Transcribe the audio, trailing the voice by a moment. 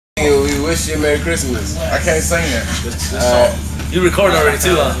wish you a Merry Christmas. I can't sing that. You recorded already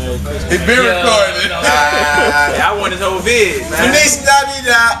too, huh? It's been recorded. I want his whole vid, man.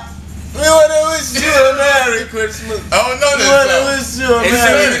 We want to wish you a Merry Christmas. I don't know this song. We want to wish you a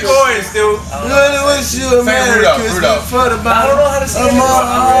Merry Christmas. Still. We want to wish you a Merry Christmas for the bottom. I don't know how to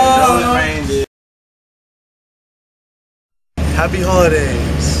sing it. Happy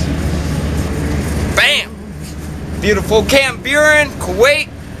holidays. Bam! Beautiful Camp Buren, Kuwait.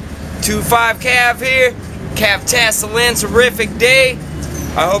 2-5 Cav here. Cav Tasselin, terrific day.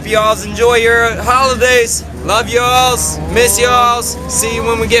 I hope y'all enjoy your holidays. Love y'all. Miss y'all. See you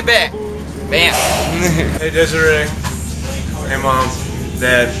when we get back. Bam. Hey Desiree. Hey Mom,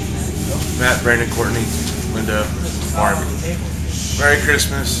 Dad, Matt, Brandon, Courtney, Linda, Marvin. Merry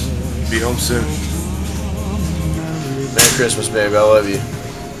Christmas. Be home soon. Merry Christmas, baby. I love you.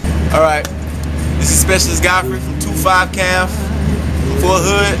 Alright, this is Specialist Godfrey from 2-5 Cav, Full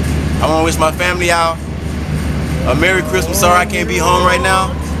Hood. I want to wish my family out a Merry Christmas. Sorry I can't be home right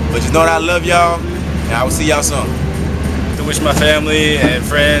now, but just know that I love y'all, and I will see y'all soon. To wish my family and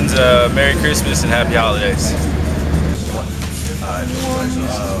friends Merry Christmas and Happy Holidays.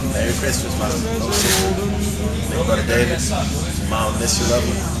 Merry Christmas, my little sister. Big brother David. Mom, miss you, love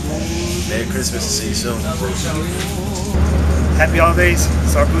you. Merry Christmas and see you soon. Happy holidays.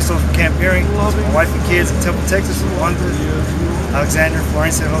 It's our Busto from Camp Buren. My wife and kids in Temple, Texas, from Wanda, Alexander,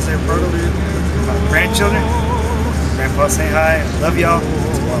 Florencia, and Jose Roberto. My grandchildren. Grandpa, say hi. Love y'all.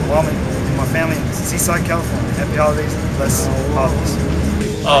 To my mom and my family in Seaside, California. Happy holidays. Blessed holidays.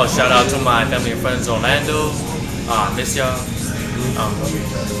 Oh, shout out to my family and friends in Orlando. Miss y'all.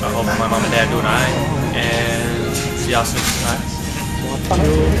 I hope my mom and dad doing alright. And see y'all soon. Alright.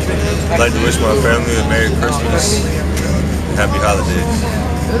 I'd like to wish my family a Merry Christmas and Happy Holidays.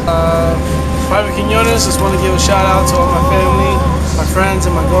 Private Quinones, just want to give a shout out to all my family, my friends,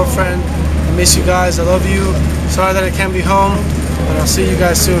 and my girlfriend. I miss you guys. I love you. Sorry that I can't be home, but I'll see you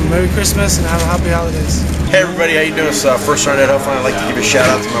guys soon. Merry Christmas and have a happy holidays. Hey everybody, how you doing? It's First Sergeant Health. I'd like to give a shout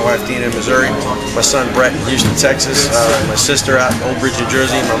out to my wife Tina in Missouri, my son Brett in Houston, Texas, my sister out in Old Bridge, New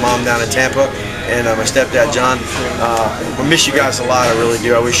Jersey, my mom down in Tampa, and my stepdad John. I miss you guys a lot, I really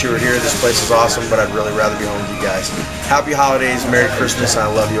do. I wish you were here. This place is awesome, but I'd really rather be home with you guys. Happy holidays, Merry Christmas, and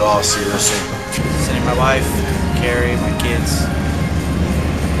I love you all. See you real soon. Sending my wife, Carrie, my kids,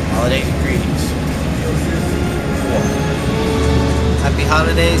 holidays and greetings. Happy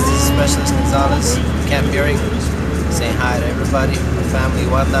holidays. This is Specialist Gonzalez from Camp Buren. Saying hi to everybody, my family,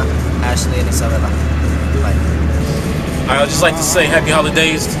 Wanda, Ashley, and Isabella. Bye. I'd just like to say happy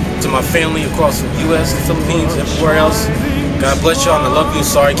holidays to my family across the U.S., the Philippines, everywhere else. God bless y'all and I love you.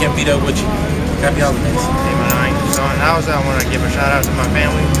 Sorry I can't be there with you. Happy holidays. Hey, my name is John Howes. I want to give a shout out to my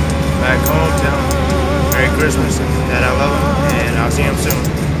family back home. Tell them Merry Christmas and that I love them, and I'll see them soon.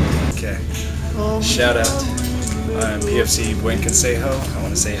 Okay. Shout out. I'm PFC Buen Consejo. I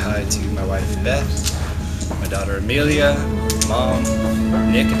want to say hi to my wife Beth, my daughter Amelia, mom,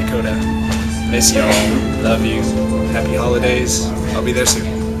 Nick and Dakota. Miss y'all. Love you. Happy holidays. I'll be there soon.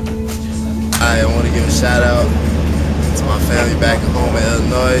 I want to give a shout out to my family back home in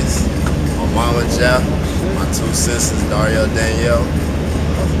Illinois, my mama Jeff, my two sisters Dario and Danielle,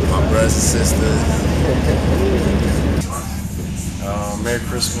 my brothers and sisters. Merry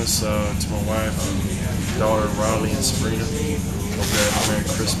Christmas to my wife and daughter Riley and Sabrina. Hope you have a Merry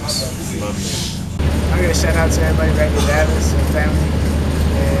Christmas. Love you. I'm going to shout out to everybody back in Dallas and family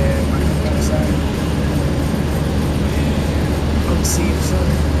and my other side. Hope to see you soon.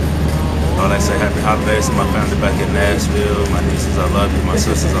 I want to say happy holidays to my family back in Nashville. My nieces, I love you. My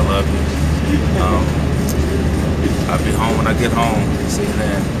sisters, I love you. I'll be home when I get home. See you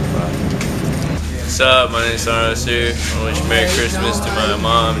then. Bye. What's up? My name is Sarah Sue. I wish Merry Christmas to my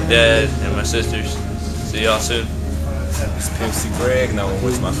mom, dad, and my sisters. See y'all soon. It's PFC Greg, and I want to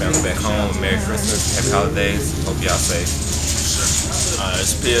wish my family back home Merry Christmas, Happy Holidays. Hope y'all safe.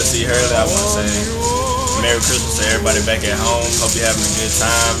 It's PFC Hurley. I want to say Merry Christmas to everybody back at home. Hope you're having a good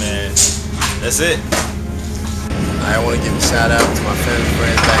time, and that's it. I want to give a shout out to my family and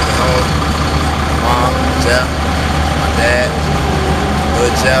friends back at home. Mom, Jeff, my dad,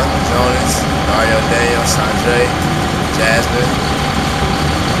 Lil Jeff, Jonas, Dario, Daniel, Sandre, Jasmine,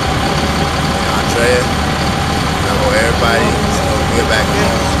 and Andrea. I want everybody to get back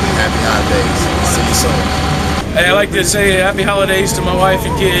home. Happy holidays. See you soon. Hey, I'd like to say happy holidays to my wife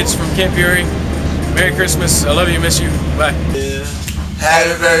and kids from Camp Buren. Merry Christmas. I love you. Miss you. Bye. Had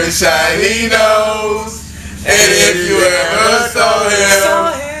a very shiny nose, and if you ever saw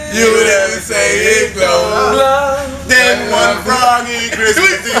him, you would ever say it glowed. Then one froggy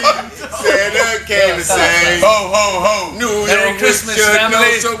Christmas Eve, Santa came to say, ho, ho, ho. New York Christmas should know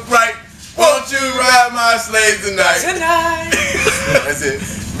so bright. Won't you ride my slave tonight? That's it.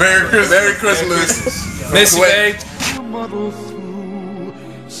 Merry Christmas. Merry Christmas. Miss you, babe.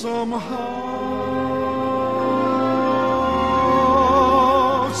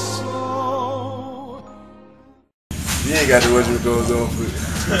 You ain't got to watch what goes on for it.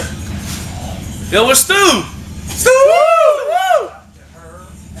 Yo, what's Stu? Stu! Woo!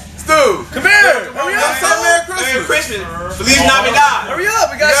 Stu! Come here! Hurry up! Say Merry Christmas! Merry Christmas! Feliz Navidad! Hurry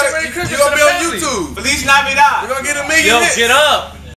up! We gotta say Merry Christmas. You're gonna be to the on family. YouTube. Feliz Navidad! We're gonna get a million Yo, hits. get up!